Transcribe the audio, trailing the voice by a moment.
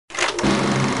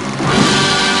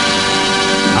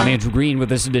I'm Andrew Green with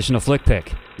this edition of Flick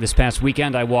Pick. This past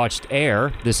weekend, I watched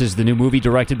Air. This is the new movie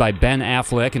directed by Ben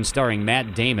Affleck and starring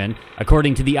Matt Damon.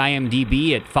 According to the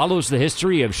IMDb, it follows the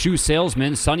history of shoe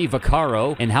salesman Sonny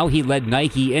Vaccaro and how he led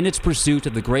Nike in its pursuit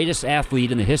of the greatest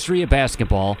athlete in the history of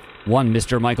basketball, one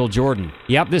Mr. Michael Jordan.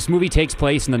 Yep, this movie takes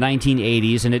place in the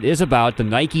 1980s, and it is about the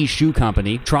Nike Shoe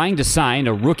Company trying to sign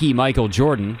a rookie Michael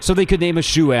Jordan so they could name a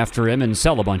shoe after him and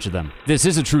sell a bunch of them. This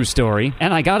is a true story,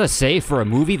 and I gotta say, for a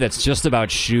movie that's just about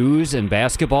shoes and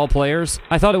basketball players,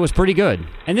 I thought it was pretty good.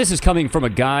 And this is coming from a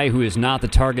guy who is not the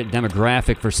target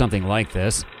demographic for something like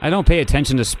this. I don't pay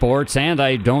attention to sports, and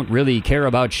I don't really care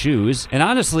about shoes, and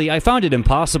honestly, I found it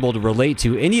impossible to relate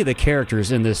to any of the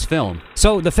characters in this film.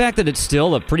 So the fact that it's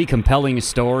still a pretty compelling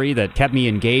story that kept me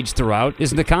engaged throughout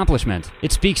is an accomplishment.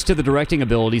 It speaks to the directing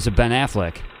abilities of Ben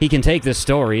Affleck. He can take this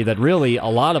story that really a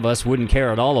lot of us wouldn't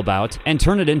care at all about and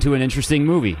turn it into an interesting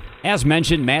movie. As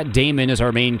mentioned, Matt Damon is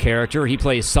our main character. He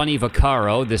plays Sonny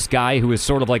Vaccaro, this guy who is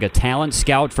sort of like a talent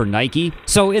scout for Nike.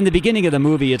 So in the beginning of the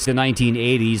movie, it's the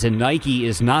 1980s, and Nike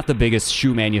is not the biggest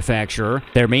shoe manufacturer.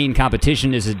 Their main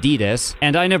competition is Adidas.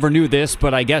 And I never knew this,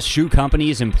 but I guess shoe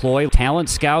companies employ talent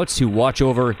scouts who watch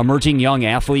over emerging young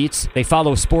athletes. They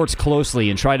follow sports closely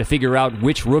and try to figure out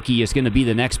which rookie is going to be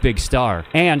the next big star.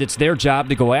 And it's their job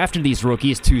to go after these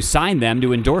rookies to sign them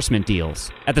to endorsement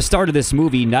deals. At the start of this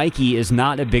movie, Nike is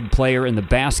not a big player in the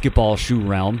basketball shoe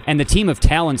realm, and the team of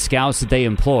talent scouts that they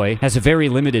employ has a very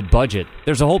limited budget.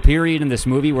 There's a whole period in this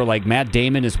movie where Matt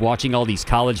Damon is watching all these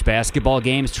college basketball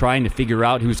games trying to figure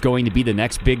out who's going to be the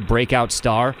next big breakout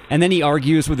star, and then he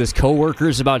argues with his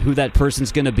coworkers about who that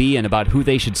person's going to be and about who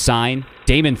they should sign.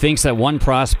 Damon thinks that one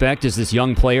prospect is this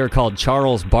young player called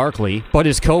Charles Barkley, but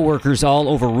his coworkers all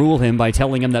overrule him by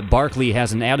telling him that Barkley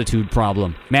has an attitude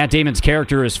problem. Matt Damon's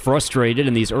character is frustrated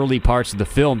in these early parts of the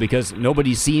film because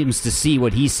nobody seems to see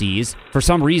what he sees. For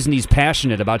some reason, he's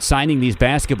passionate about signing these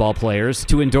basketball players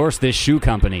to endorse this shoe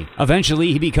company.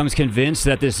 Eventually, he becomes convinced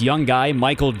that this young guy,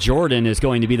 Michael Jordan, is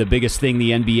going to be the biggest thing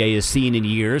the NBA has seen in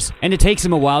years, and it takes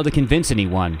him a while to convince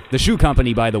anyone. The shoe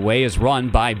company, by the way, is run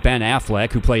by Ben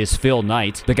Affleck, who plays Phil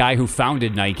Knight, the guy who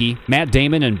founded Nike. Matt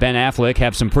Damon and Ben Affleck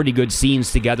have some pretty good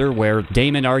scenes together where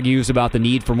Damon argues about the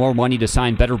need for more money to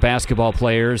sign better basketball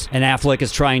players, and Affleck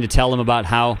is trying to tell him about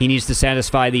how he needs to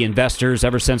satisfy the investors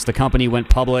ever since the company went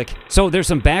public. So there's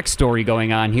some backstory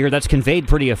going on here that's conveyed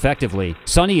pretty effectively.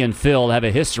 Sonny and Phil have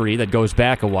a history that goes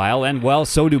back a while, and well,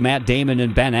 so do Matt Damon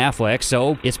and Ben Affleck,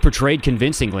 so it's portrayed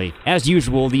convincingly. As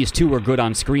usual, these two are good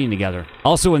on screen together.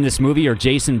 Also in this movie are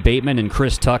Jason Bateman and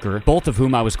Chris Tucker, both of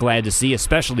whom I was glad to see,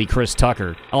 especially Chris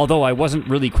Tucker, although I wasn't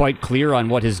really quite clear on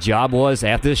what his job was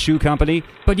at this shoe company.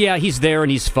 But yeah, he's there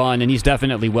and he's fun and he's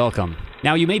definitely welcome.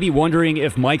 Now, you may be wondering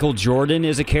if Michael Jordan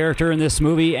is a character in this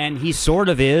movie, and he sort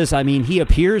of is. I mean, he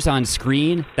appears on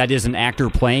screen, that is an actor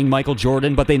playing Michael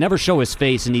Jordan, but they never show his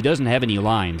face and he doesn't have any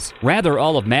lines. Rather,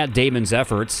 all of Matt Damon's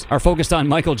efforts are focused on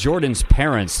Michael Jordan's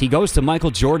parents. He goes to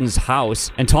Michael Jordan's house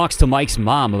and talks to Mike's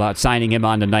mom about signing him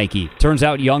on to Nike. Turns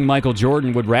out young Michael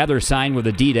Jordan would rather sign with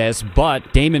Adidas,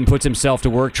 but Damon puts himself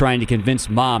to work trying to convince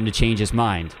mom to change his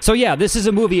mind. So yeah, this is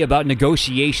a movie about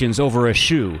negotiations over a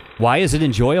shoe. Why is it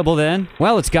enjoyable then?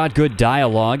 Well, it's got good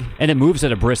dialogue, and it moves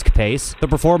at a brisk pace. The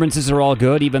performances are all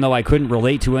good, even though I couldn't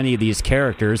relate to any of these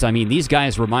characters. I mean, these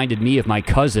guys reminded me of my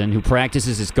cousin who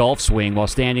practices his golf swing while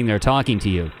standing there talking to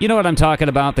you. You know what I'm talking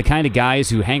about? The kind of guys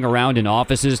who hang around in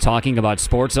offices talking about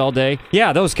sports all day?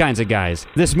 Yeah, those kinds of guys.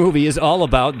 This movie is all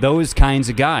about those kinds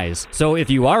of guys. So if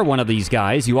you are one of these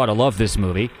guys, you ought to love this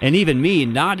movie. And even me,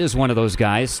 not as one of those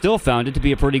guys, still found it to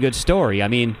be a pretty good story. I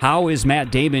mean, how is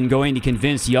Matt Damon going to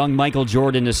convince young Michael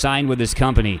Jordan to sign with his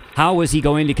company? How is he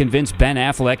going to convince Ben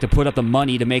Affleck to put up the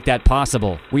money to make that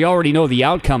possible? We already know the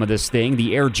outcome of this thing.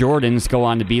 The Air Jordans go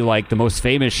on to be like the most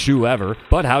famous shoe ever.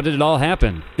 But how did it all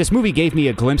happen? This movie gave me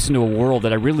a glimpse into a world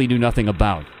that I really knew nothing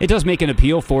about. It does make an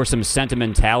appeal for some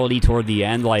sentimentality toward the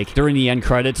end. Like during the end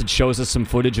credits, it shows us some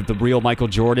footage of the real Michael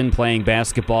Jordan playing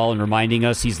basketball and reminding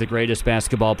us he's the greatest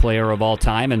basketball player of all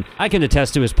time. And I can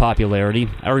attest to his popularity.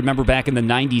 I remember back in the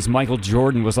 90s, Michael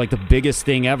Jordan was like the biggest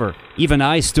thing ever. Even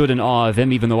I stood in awe of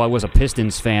him, even though I was a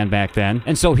Pistons fan back then.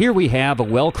 And so here we have a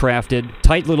well-crafted,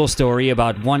 tight little story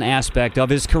about one aspect of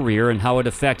his career and how it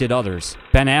affected others.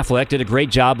 Ben Affleck did a great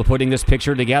job of putting this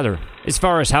picture together. As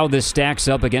far as how this stacks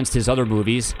up against his other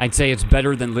movies, I'd say it's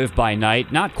better than Live by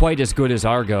Night, not quite as good as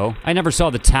Argo. I never saw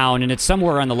The Town, and it's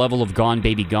somewhere on the level of Gone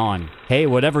Baby Gone. Hey,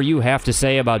 whatever you have to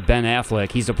say about Ben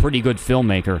Affleck, he's a pretty good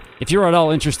filmmaker. If you're at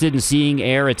all interested in seeing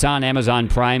Air, it's on Amazon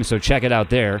Prime, so check it out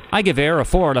there. I give Air a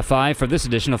 4 out of 5 for this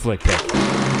edition of Flick Pick.